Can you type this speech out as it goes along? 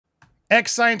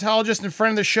Ex-Scientologist and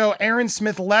friend of the show, Aaron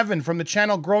Smith Levine from the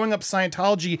channel Growing Up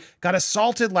Scientology got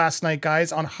assaulted last night,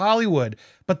 guys, on Hollywood.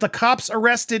 But the cops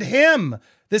arrested him.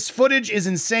 This footage is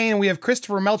insane, and we have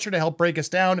Christopher Melcher to help break us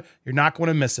down. You're not going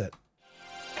to miss it.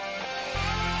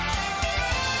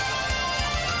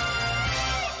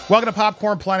 Welcome to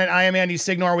Popcorn Planet. I am Andy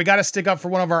Signor. We got to stick up for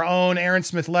one of our own, Aaron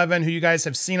Smith Levine, who you guys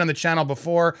have seen on the channel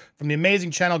before from the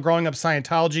amazing channel Growing Up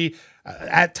Scientology.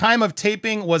 At time of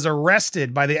taping, was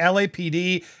arrested by the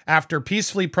LAPD after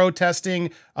peacefully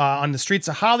protesting on the streets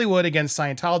of Hollywood against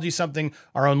Scientology, something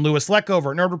our own Louis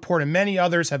Leckover, Nerd Report, and many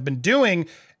others have been doing,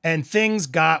 and things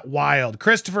got wild.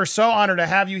 Christopher, so honored to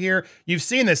have you here. You've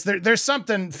seen this. There's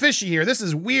something fishy here. This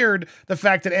is weird, the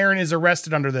fact that Aaron is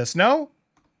arrested under this, no?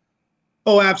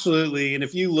 Oh, absolutely. And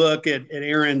if you look at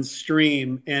Aaron's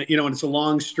stream, and and it's a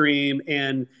long stream,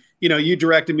 and you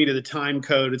directed me to the time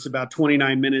code. It's about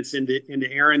 29 minutes into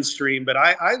Aaron's stream, but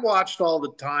I watched all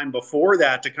the time before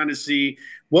that to kind of see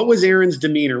what was Aaron's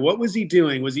demeanor. What was he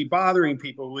doing? Was he bothering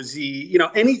people? Was he,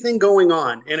 anything going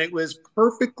on? And it was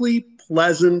perfectly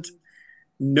pleasant,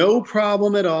 no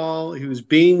problem at all. He was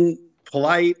being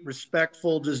polite,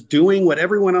 respectful, just doing what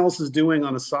everyone else is doing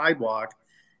on a sidewalk.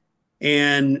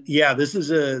 And yeah, this is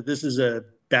a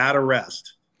bad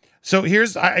arrest. So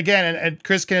here's, again, and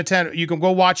Chris can attend, you can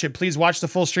go watch it. Please watch the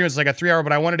full stream. It's like a 3-hour,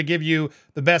 but I wanted to give you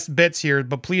the best bits here.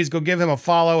 But please go give him a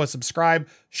follow, a subscribe,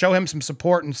 show him some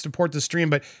support and support the stream.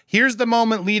 But here's the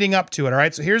moment leading up to it, all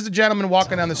right? So here's the gentleman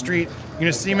walking down the street. You're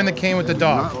going to see him in the cane with the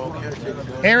dog.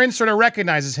 Aaron sort of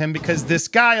recognizes him because this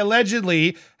guy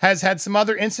allegedly has had some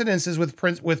other incidences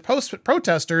with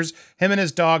protesters. Him and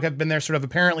his dog have been there sort of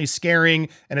apparently scaring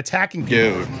and attacking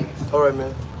people. Dude. All right,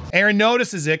 man. Aaron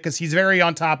notices it because he's very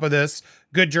on top of this.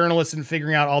 Good journalist in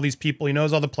figuring out all these people. He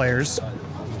knows all the players.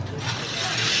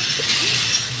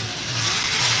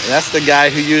 That's the guy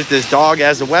who used his dog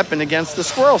as a weapon against the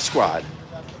Squirrel Squad.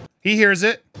 He hears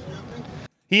it.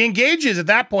 He engages at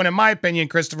that point, in my opinion,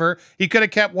 Christopher. He could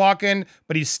have kept walking,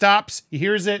 but he stops. He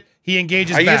hears it. He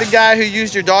engages back. Are you the guy who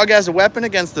used your dog as a weapon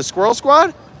against the Squirrel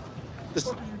Squad?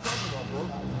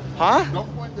 Huh?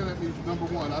 Don't point that at me, number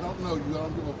one. I don't know you. I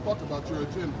don't give a fuck about your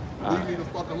agenda. Leave me the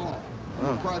fuck alone.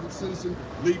 I'm a private citizen.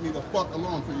 Leave me the fuck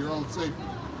alone for your own safety.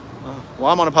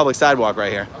 Well, I'm on a public sidewalk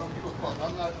right here. I don't give a fuck.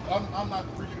 I'm not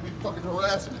for you to be fucking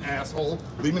harassing, asshole.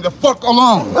 Leave me the fuck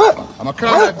alone. I'm a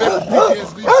combat veteran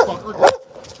PTSD fucker.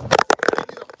 Leave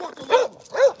me the fuck alone.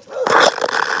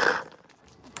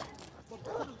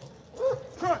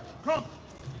 Come.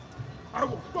 I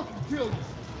will fucking kill you.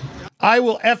 I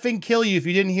will effing kill you if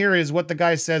you didn't hear is what the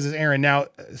guy says is Aaron. Now,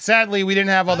 sadly, we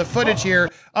didn't have all the footage here.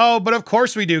 Oh, but of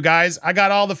course we do, guys. I got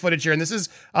all the footage here. And this is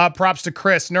props to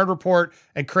Chris, Nerd Report,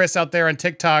 and Chris out there on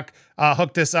TikTok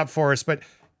hooked this up for us. But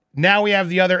now we have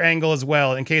the other angle as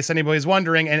well, in case anybody's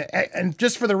wondering. And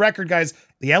just for the record, guys,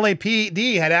 the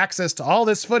LAPD had access to all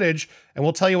this footage, and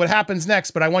we'll tell you what happens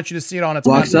next, but I want you to see it on its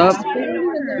Walks up.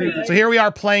 So here we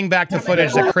are playing back the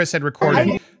footage that Chris had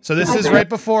recorded. So this is right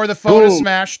before the phone is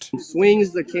smashed.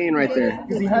 Swings the cane right there.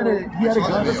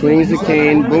 Swings the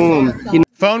cane. Boom. He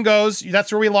phone goes.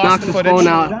 That's where we lost knocks the the footage. phone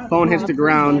out. Phone hits the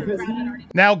ground.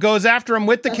 Now goes after him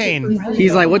with the cane.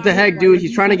 He's like, "What the heck, dude?"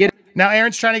 He's trying to get Now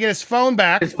Aaron's trying to get his phone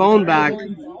back. his phone back.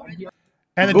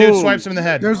 And the Boom. dude swipes him in the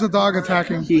head. There's a dog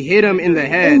attacking. He hit him in the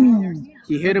head.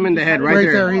 He hit him in the head right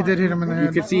there. He did hit him in the You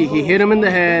head. can see he hit him in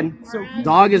the head.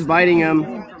 Dog is biting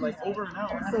him.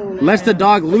 Lets the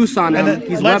dog loose on him.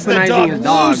 He's Lets the weaponizing his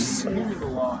dog. loose.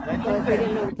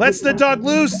 Lets the dog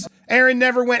loose. Aaron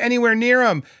never went anywhere near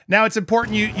him. Now it's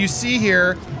important you see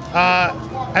here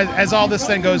as all this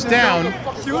then goes down.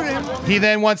 He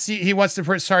then wants to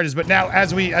press charges. But now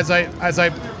as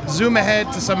I zoom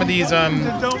ahead to some of these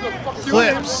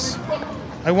clips,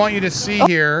 I want you to see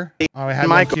here. Oh, I had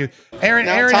my cue. Aaron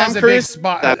has a big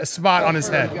spot on his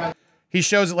head. He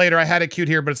shows it later. I had it cued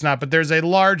here, but it's not. But there's a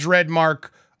large red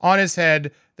mark on his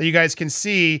head that you guys can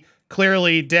see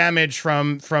clearly damage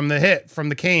from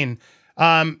the cane.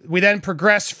 We then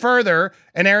progress further,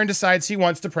 and Aaron decides he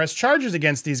wants to press charges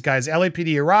against these guys.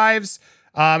 LAPD arrives,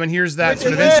 and here's that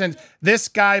sort of incident. This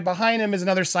guy behind him is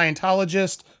another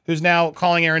Scientologist who's now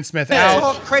calling Aaron Smith out.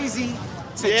 Talk crazy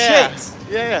to chicks.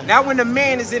 Yeah. Not when the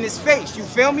man is in his face. You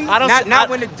feel me? Not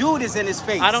when the dude is in his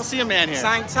face. I don't see a man here.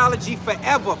 Scientology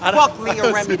forever. Fuck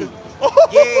Leah Remedy.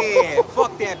 Yeah,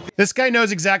 fuck that bitch. This guy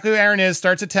knows exactly who Aaron is,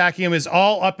 starts attacking him, is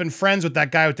all up and friends with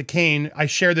that guy with the cane. I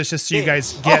share this just so you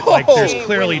guys get, like, there's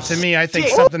clearly, to me, I think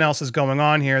something else is going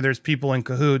on here. There's people in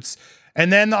cahoots.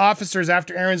 And then the officers,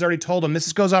 after Aaron's already told him,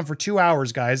 this goes on for 2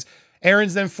 hours, guys.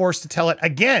 Aaron's then forced to tell it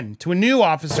again to a new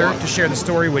officer to share the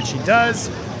story, which he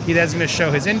does. He then's going to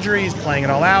show his injury. He's playing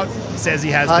it all out. He says he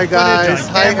has the footage on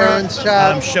camera. Aaron's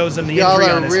chat. Shows him the injury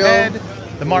on his head,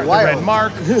 the red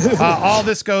mark. All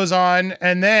this goes on,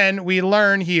 and then we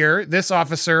learn here, this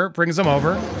officer brings him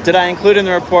over. Did I include in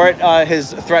the report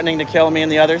his threatening to kill me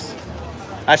and the others?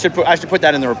 I should put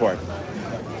that in the report.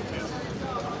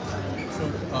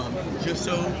 So, just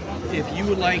so, if you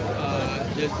would like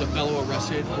the fellow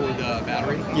arrested for the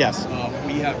battery, yes,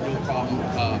 we have no problem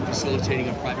facilitating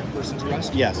a private person's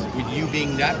arrest. Yes, with you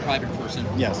being that private person.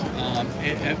 Yes.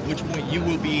 At which point you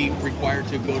will be required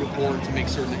to go to court to make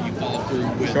certain that you follow through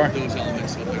with those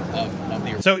elements of the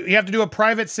arrest. So you have to do a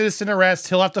private citizen arrest.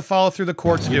 He'll have to follow through the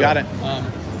court to do it. You got it.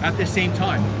 At the same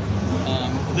time,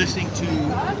 listening to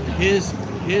his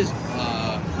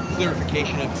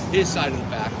clarification of his side of the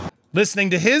fact. Listening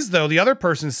to his, though, the other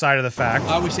person's side of the fact.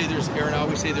 I always say there's, Aaron, I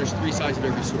always say there's three sides of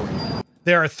every story.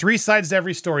 There are three sides to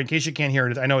every story. In case you can't hear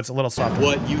it, I know it's a little soft.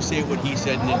 What you say, what he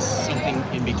said, and it's something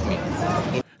in between.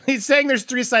 He's saying there's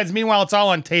three sides. Meanwhile, it's all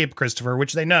on tape, Christopher,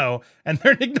 which they know. And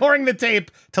they're ignoring the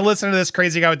tape to listen to this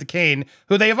crazy guy with the cane,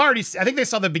 who they have already, I think they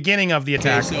saw the beginning of the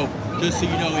attack. Okay, so just so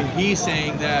you know, he's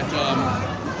saying that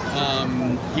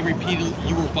you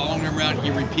were following him around.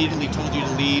 He repeatedly told you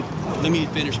to leave. Let me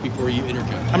finish before you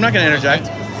interject. I'm not going to interject.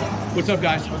 What's up,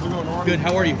 guys? How's it going, Norman? Good.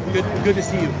 How are you? Good to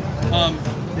see you.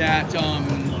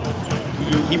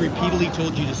 He repeatedly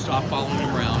told you to stop following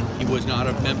him around. He was not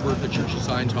a member of the Church of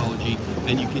Scientology,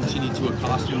 and you continued to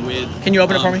accost him with. Can you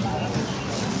open it for me?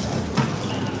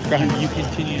 Go ahead. You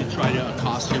continue to try to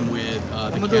accost him with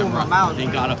the camera,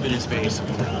 and got up in his face,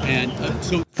 and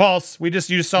so false. You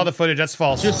just saw the footage. That's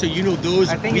false. Just so you know, those.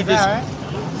 I think it's that,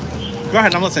 Go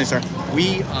ahead. I'm listening, sir.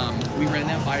 We ran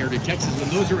that by our detectives, and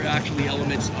those are actually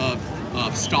elements of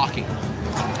stalking.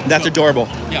 That's adorable.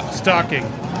 Yeah, stalking.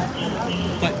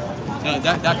 But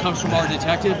that comes from our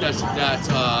detective. That's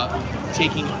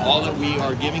taking all that we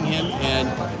are giving him, and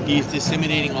he's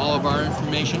disseminating all of our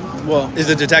information. Well, is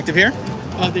the detective here?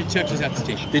 The detective's at the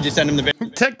station. Did you send him the video?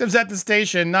 Detective's at the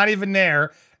station, not even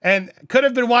there, and could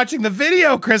have been watching the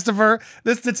video, Christopher.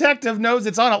 This detective knows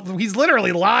it's on. He's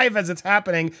literally live as it's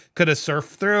happening. Could have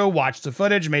surfed through, watched the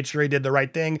footage, made sure he did the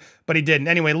right thing, but he didn't.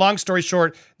 Anyway, long story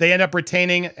short, they end up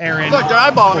retaining Aaron. Look, they're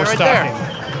eyeballing me right stalking. there.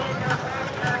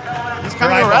 He's They're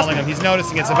coming to arrest eyeballing me. him. He's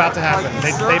noticing it's about to happen.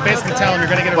 They basically tell him you're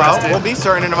going to get arrested. Well, we'll be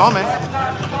certain in a moment.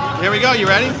 Here we go. You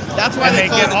ready? That's why and they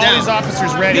close get it all down. these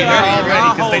officers ready. They're all ready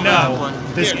because they know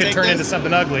this could turn into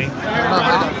something ugly. I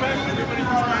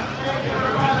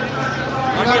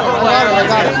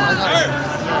got it.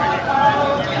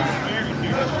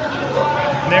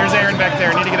 There's Aaron back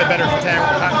there. I need to get a better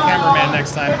cameraman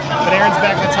next time. But Aaron's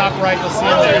back in the top right. You'll see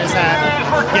him there in his hat,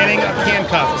 getting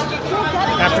handcuffed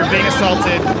after being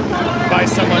assaulted by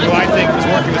someone who I think was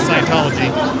working with Scientology,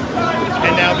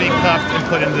 and now being cuffed and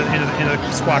put into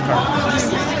the squad car.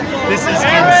 This is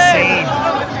insane.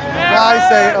 Guys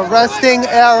say arresting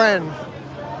Aaron.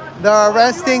 They're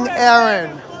arresting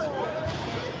Aaron.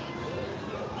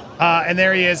 And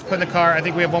there he is, put in the car. I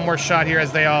think we have one more shot here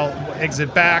as they all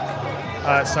exit back.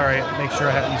 Sorry, make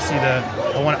sure you see the.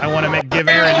 I want to give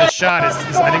Aaron this shot. I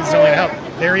think it's only to help.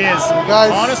 There he is. You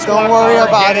guys, on a squad don't worry car,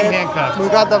 about getting it. handcuffed. We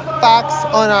got the facts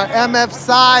on our MF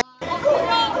side.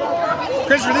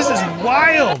 Christopher, this is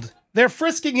wild. They're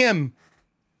frisking him.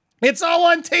 It's all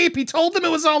on tape. He told them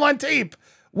it was all on tape.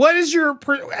 What is your,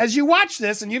 as you watch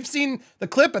this, and you've seen the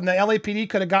clip, and the LAPD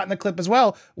could have gotten the clip as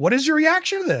well, what is your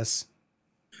reaction to this?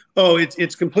 Oh,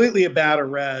 it's completely a bad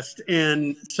arrest.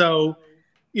 And so,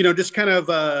 you know, just kind of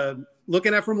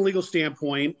looking at it from a legal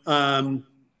standpoint.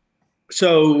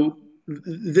 So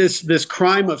this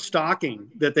crime of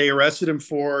stalking that they arrested him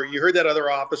for, you heard that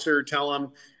other officer tell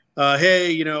him,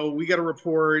 hey, you know, we got a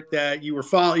report that you were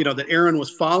that Aaron was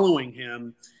following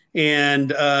him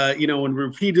and, you know, and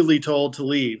repeatedly told to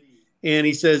leave. And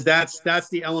he says, that's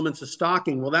the elements of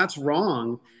stalking. Well, that's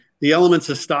wrong. The elements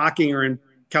of stalking are in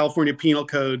California Penal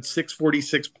Code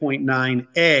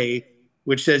 646.9A,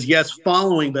 which says, yes,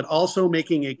 following, but also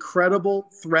making a credible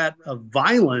threat of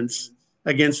violence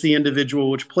against the individual,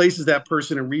 which places that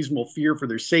person in reasonable fear for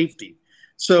their safety.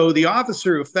 So the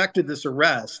officer who effected this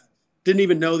arrest didn't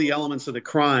even know the elements of the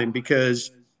crime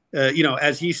because, you know,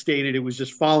 as he stated, it was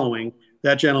just following.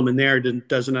 That gentleman there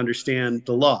doesn't understand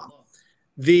the law.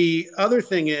 The other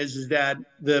thing is that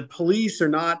the police are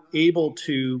not able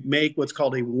to make what's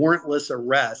called a warrantless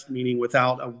arrest, meaning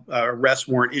without an arrest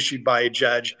warrant issued by a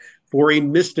judge for a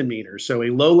misdemeanor. So a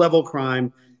low-level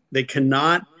crime, they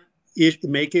cannot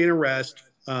make an arrest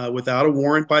without a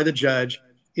warrant by the judge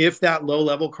if that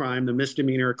low-level crime, the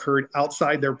misdemeanor, occurred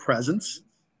outside their presence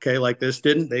okay, like this.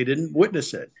 They didn't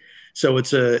witness it. So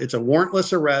it's a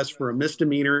warrantless arrest for a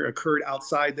misdemeanor occurred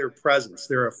outside their presence.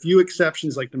 There are a few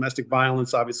exceptions, like domestic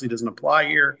violence obviously doesn't apply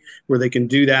here, where they can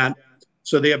do that.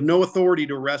 So they have no authority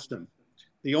to arrest him.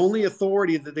 The only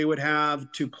authority that they would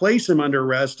have to place him under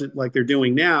arrest, like they're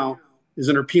doing now, is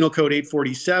under Penal Code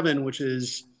 847, which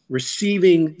is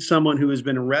receiving someone who has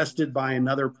been arrested by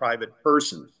another private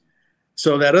person.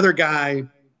 So that other guy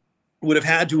would have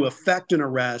had to effect an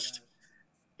arrest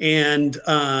and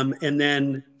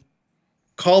then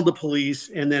call the police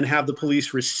and then have the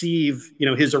police receive,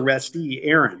 his arrestee,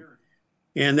 Aaron.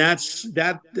 And that's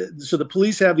that. So the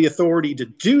police have the authority to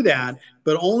do that,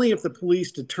 but only if the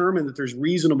police determine that there's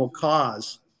reasonable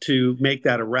cause to make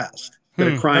that arrest,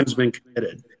 that a crime's been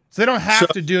committed. So they don't have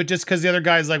to do it just because the other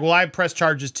guy's like, well, I pressed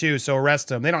charges too, so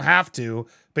arrest him. They don't have to,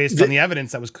 based on the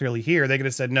evidence that was clearly here. They could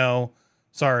have said, no,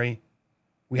 sorry.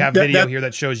 We have video here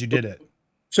that shows you did it.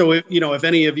 So, if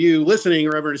any of you listening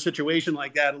are ever in a situation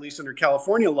like that, at least under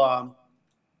California law,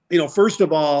 first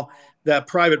of all, that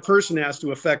private person has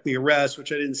to effect the arrest,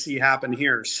 which I didn't see happen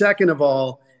here. Second of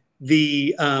all,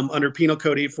 under Penal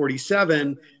Code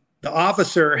 847, the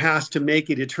officer has to make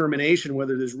a determination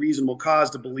whether there's reasonable cause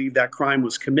to believe that crime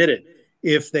was committed.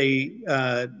 If they,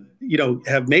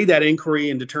 have made that inquiry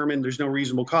and determined there's no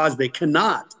reasonable cause, they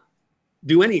cannot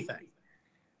do anything.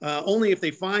 Only if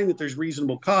they find that there's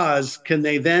reasonable cause can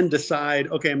they then decide,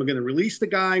 okay, am I going to release the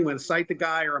guy, I'm going to cite the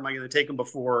guy, or am I going to take him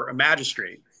before a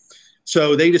magistrate?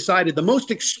 So they decided the most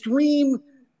extreme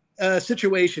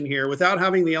situation here, without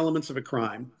having the elements of a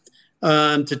crime,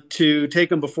 to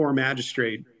take him before a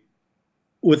magistrate,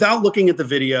 without looking at the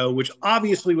video, which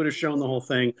obviously would have shown the whole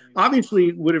thing,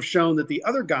 obviously would have shown that the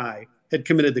other guy had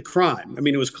committed the crime. I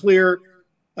mean, it was clear.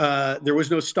 There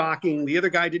was no stalking. The other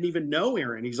guy didn't even know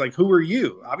Aaron. He's like, who are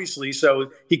you? Obviously.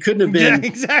 So he couldn't have been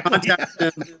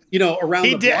contacting him, around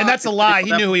he the did, block. and that's a lie.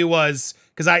 He knew who he was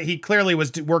because he clearly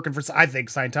was working for, I think,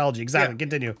 Scientology. Exactly. Yeah.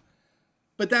 Continue.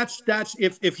 But that's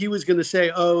if he was going to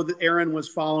say, oh, Aaron was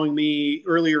following me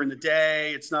earlier in the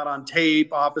day, it's not on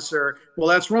tape, officer. Well,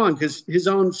 that's wrong, because his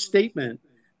own statement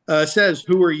says,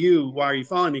 who are you? Why are you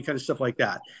following me? Kind of stuff like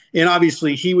that. And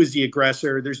obviously he was the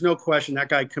aggressor. There's no question that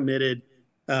guy committed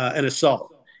an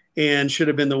assault and should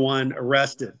have been the one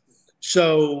arrested.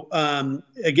 So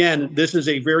again, this is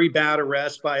a very bad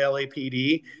arrest by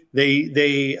LAPD.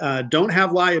 They don't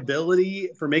have liability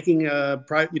for making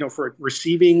for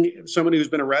receiving someone who's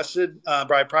been arrested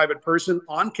by a private person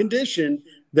on condition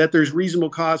that there's reasonable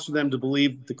cause for them to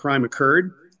believe the crime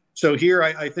occurred. So here,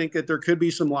 I think that there could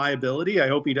be some liability. I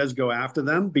hope he does go after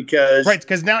them because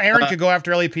now Aaron could go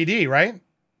after LAPD, right?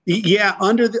 Yeah,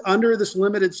 under this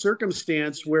limited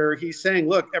circumstance where he's saying,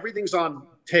 look, everything's on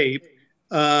tape.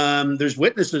 There's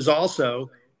witnesses also,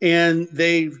 and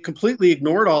they've completely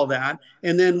ignored all that.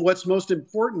 And then what's most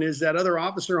important is that other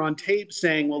officer on tape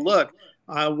saying, well, look,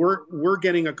 we're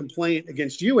getting a complaint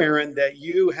against you, Aaron, that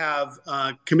you have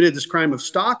committed this crime of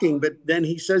stalking. But then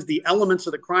he says the elements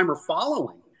of the crime are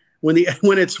following when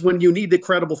you need the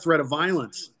credible threat of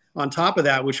violence on top of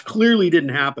that, which clearly didn't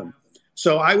happen.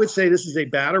 So I would say this is a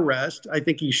bad arrest. I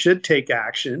think he should take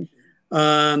action.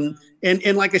 And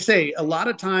like I say, a lot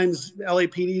of times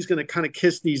LAPD is going to kind of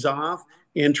kiss these off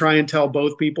and try and tell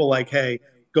both people like, hey,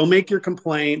 go make your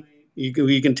complaint.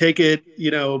 You can take it,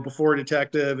 before a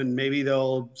detective and maybe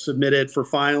they'll submit it for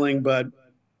filing, but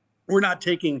we're not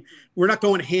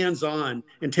going hands on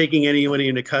and taking anybody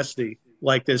into custody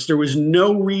like this. There was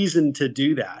no reason to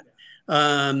do that.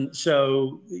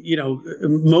 So,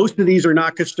 most of these are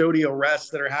not custodial arrests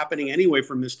that are happening anyway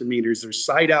for misdemeanors. There's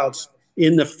site outs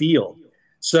in the field.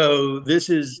 So this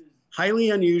is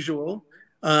highly unusual.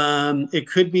 It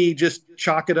could be just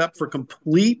chalk it up for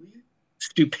complete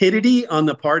stupidity on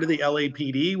the part of the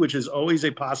LAPD, which is always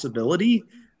a possibility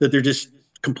that they're just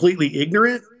completely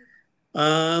ignorant.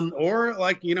 Or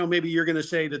maybe you're going to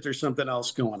say that there's something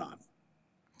else going on.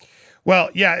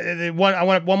 Well, yeah, I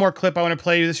want one more clip I want to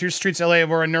play you. This is Streets LA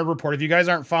over on Nerd Report. If you guys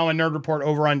aren't following Nerd Report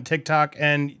over on TikTok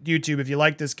and YouTube, if you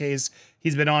like this case,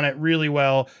 he's been on it really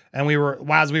well. And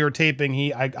as we were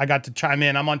taping, I got to chime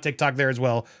in. I'm on TikTok there as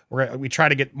well. We try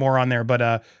to get more on there,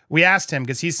 but we asked him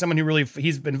because he's someone who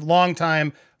he's been a long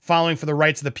time following for the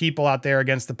rights of the people out there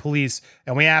against the police.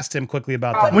 And we asked him quickly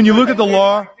about that. When you look at the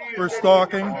law for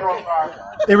stalking,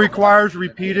 it requires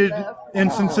repeated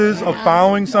instances of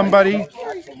following somebody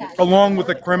along with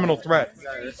a criminal threat.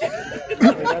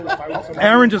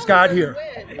 Aaron just got here.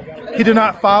 He did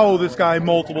not follow this guy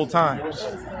multiple times,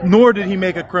 nor did he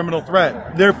make a criminal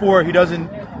threat. Therefore, he doesn't,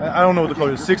 I don't know what the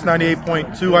code is,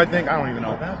 698.2, I think. I don't even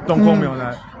know. Don't quote me on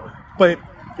that. But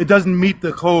it doesn't meet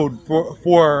the code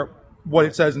for what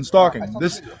it says in stalking.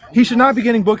 He should not be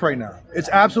getting booked right now. It's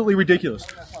absolutely ridiculous.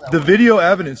 The video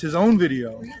evidence, his own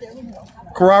video,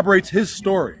 corroborates his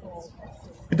story.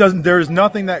 It doesn't. There is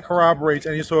nothing that corroborates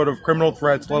any sort of criminal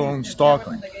threats, let alone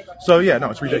stalking. So yeah, no,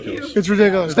 it's ridiculous. It's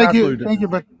ridiculous. Thank you,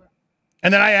 but.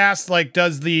 And then I asked, like,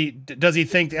 does he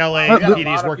think the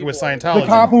LAPD is working with Scientology? The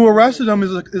cop who arrested him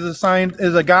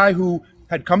is a guy who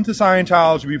had come to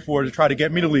Scientology before to try to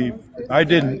get me to leave. I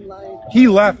didn't. He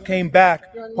left, came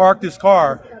back, parked his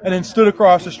car, and then stood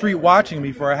across the street watching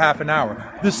me for a half an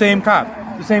hour. The same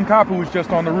cop who was just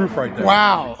on the roof right there.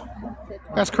 Wow.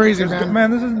 That's crazy, man.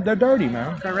 Man, they're dirty,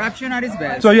 man. Corruption at its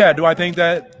best. So yeah, do I think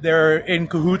that they're in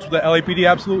cahoots with the LAPD?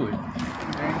 Absolutely.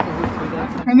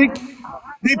 And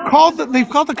they've called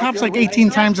the cops like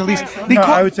 18 times at least.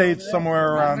 I would say it's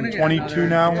somewhere around 22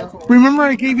 now. Remember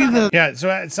I gave you the... Yeah, so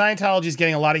Scientology is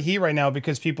getting a lot of heat right now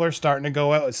because people are starting to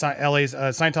go out. LA's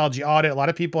Scientology audit. A lot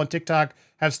of people on TikTok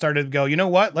have started to go, you know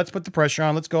what? Let's put the pressure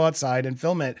on. Let's go outside and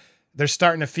film it. They're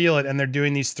starting to feel it, and they're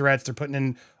doing these threats. They're putting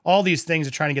in all these things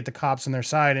to trying to get the cops on their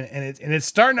side, and it's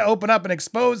starting to open up and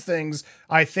expose things,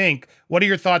 I think. What are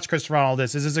your thoughts, Christopher, on all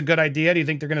this? Is this a good idea? Do you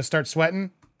think they're going to start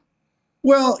sweating?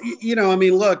 Well, I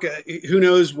mean, look, who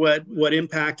knows what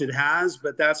impact it has,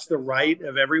 but that's the right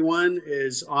of everyone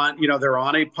is on, they're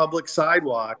on a public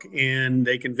sidewalk and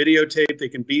they can videotape, they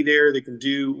can be there, they can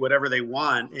do whatever they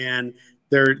want, and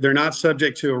they're not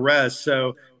subject to arrest.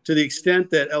 So to the extent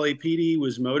that LAPD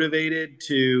was motivated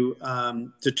to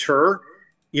deter,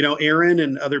 Aaron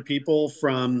and other people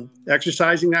from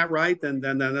exercising that right, then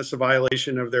that's a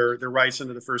violation of their rights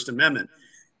under the First Amendment.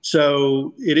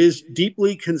 So it is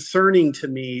deeply concerning to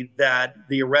me that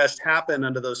the arrest happened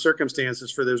under those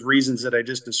circumstances for those reasons that I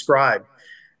just described.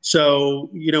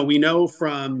 So, we know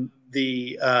from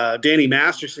the Danny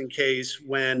Masterson case,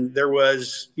 when there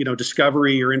was,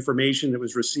 discovery or information that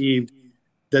was received,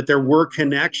 that there were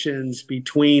connections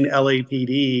between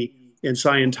LAPD and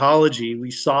Scientology. We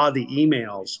saw the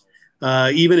emails.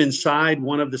 Even inside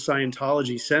one of the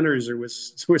Scientology centers, there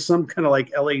was some kind of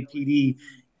like LAPD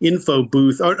info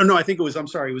booth. Oh no, it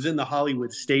was in the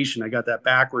Hollywood station. I got that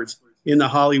backwards. In the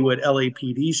Hollywood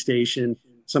LAPD station,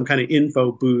 some kind of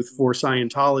info booth for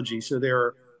Scientology. So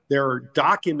there are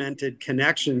documented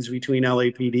connections between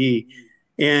LAPD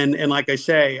and like I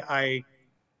say,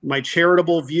 my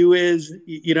charitable view is,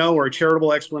 or a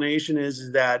charitable explanation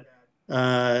is that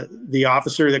the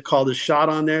officer that called his shot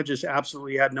on there just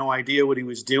absolutely had no idea what he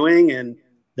was doing, and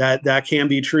that can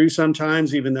be true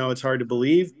sometimes, even though it's hard to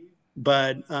believe.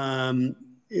 But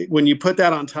when you put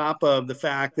that on top of the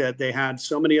fact that they had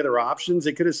so many other options,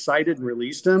 they could have cited and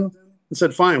released him and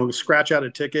said, fine, we'll scratch out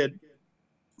a ticket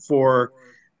for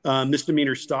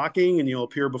misdemeanor stalking and you'll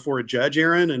appear before a judge,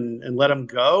 Aaron, and let him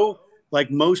go. Like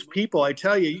most people, I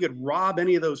tell you, you could rob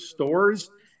any of those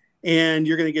stores and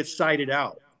you're going to get cited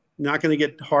out, not going to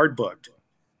get hard booked.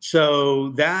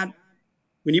 So that,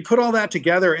 when you put all that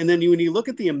together, and then when you look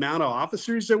at the amount of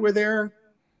officers that were there,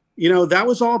 that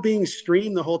was all being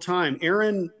streamed the whole time.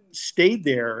 Aaron stayed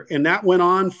there, and that went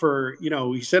on for,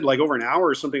 he said like over an hour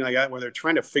or something like that, where they're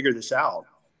trying to figure this out.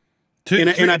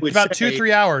 About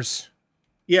 2-3 hours.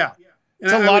 Yeah.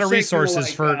 It's a lot of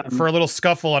resources for a little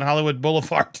scuffle on Hollywood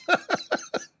Boulevard.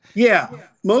 Yeah.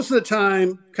 Most of the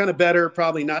time, kind of better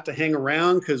probably not to hang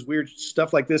around because weird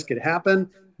stuff like this could happen.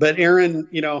 But Aaron,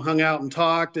 hung out and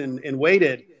talked and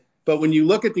waited. But when you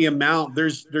look at the amount,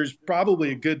 there's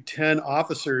probably a good 10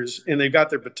 officers, and they've got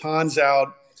their batons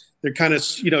out. They're kind of,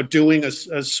 doing a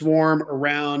swarm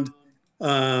around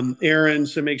Aaron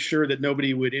to make sure that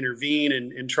nobody would intervene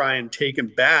and try and take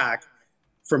him back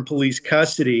from police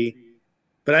custody.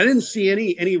 But I didn't see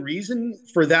any reason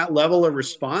for that level of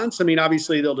response. I mean,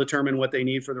 obviously they'll determine what they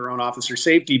need for their own officer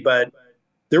safety, but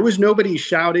there was nobody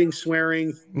shouting,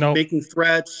 swearing, making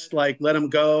threats, like, let him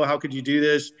go. How could you do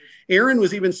this? Aaron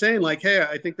was even saying like, hey,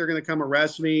 I think they're going to come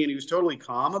arrest me. And he was totally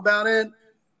calm about it.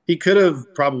 He should have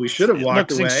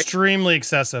walked away. Looks extremely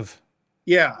excessive.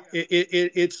 Yeah.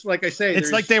 It's like I say,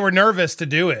 it's like they were nervous to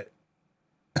do it.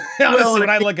 Honestly,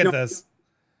 when I look at this.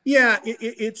 Yeah,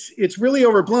 it's really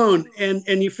overblown,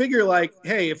 and you figure like,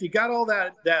 hey, if you got all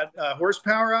that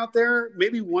horsepower out there,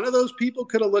 maybe one of those people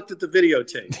could have looked at the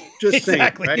videotape. Just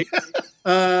exactly. saying,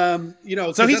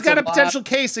 right? So he's got a potential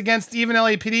case against even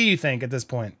LAPD. You think at this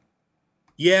point?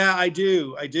 Yeah, I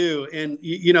do, and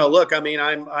look, I mean,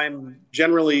 I'm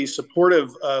generally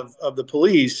supportive of the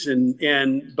police,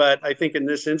 but I think in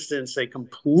this instance they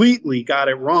completely got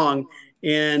it wrong.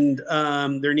 And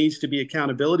there needs to be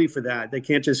accountability for that. They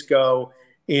can't just go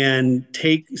and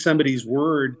take somebody's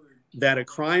word that a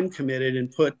crime committed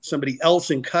and put somebody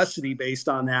else in custody based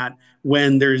on that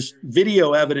when there's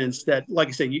video evidence that, like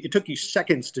I said, it took you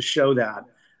seconds to show that.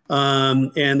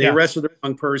 And they arrested the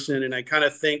wrong person. And I kind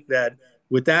of think that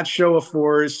with that show of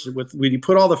force, when you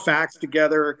put all the facts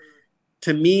together,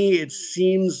 to me, it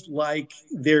seems like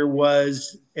there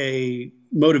was a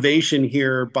motivation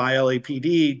here by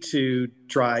LAPD to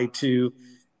try to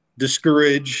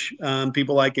discourage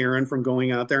people like Aaron from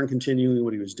going out there and continuing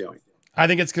what he was doing. I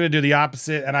think it's going to do the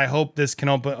opposite, and I hope this can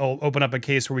open up a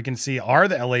case where we can see, are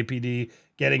the LAPD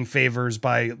getting favors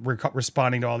by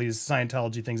responding to all these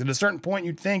Scientology things? At a certain point,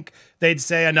 you'd think they'd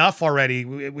say, enough already.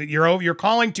 You're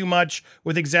calling too much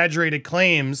with exaggerated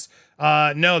claims.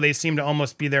 No, they seem to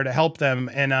almost be there to help them,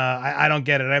 and I don't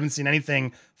get it. I haven't seen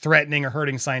anything threatening or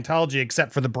hurting Scientology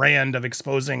except for the brand of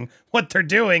exposing what they're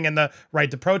doing and the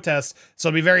right to protest. So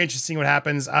it'll be very interesting what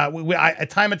happens. At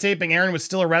time of taping, Aaron was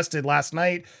still arrested last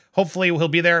night. Hopefully he'll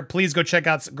be there. Please go check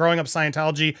out Growing Up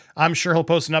Scientology. I'm sure he'll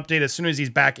post an update as soon as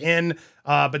he's back in.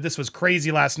 But this was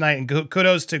crazy last night, and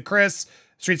kudos to Chris,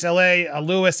 Streets LA,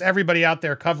 Lewis, everybody out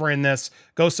there covering this.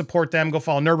 Go support them. Go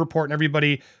follow Nerd Report and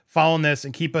everybody following this,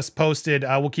 and keep us posted.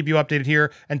 We'll keep you updated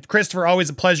here. And Christopher, always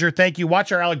a pleasure. Thank you.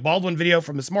 Watch our Alec Baldwin video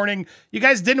from this morning. You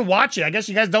guys didn't watch it. I guess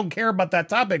you guys don't care about that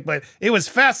topic, but it was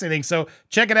fascinating. So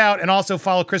check it out, and also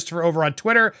follow Christopher over on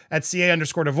Twitter at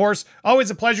 @CA_divorce. Always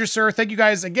a pleasure, sir. Thank you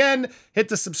guys again. Hit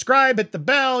the subscribe, hit the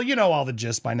bell. You know all the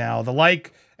gist by now. The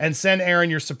like, and send Aaron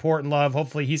your support and love.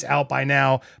 Hopefully he's out by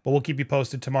now, but we'll keep you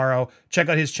posted tomorrow. Check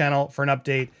out his channel for an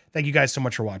update. Thank you guys so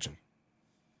much for watching.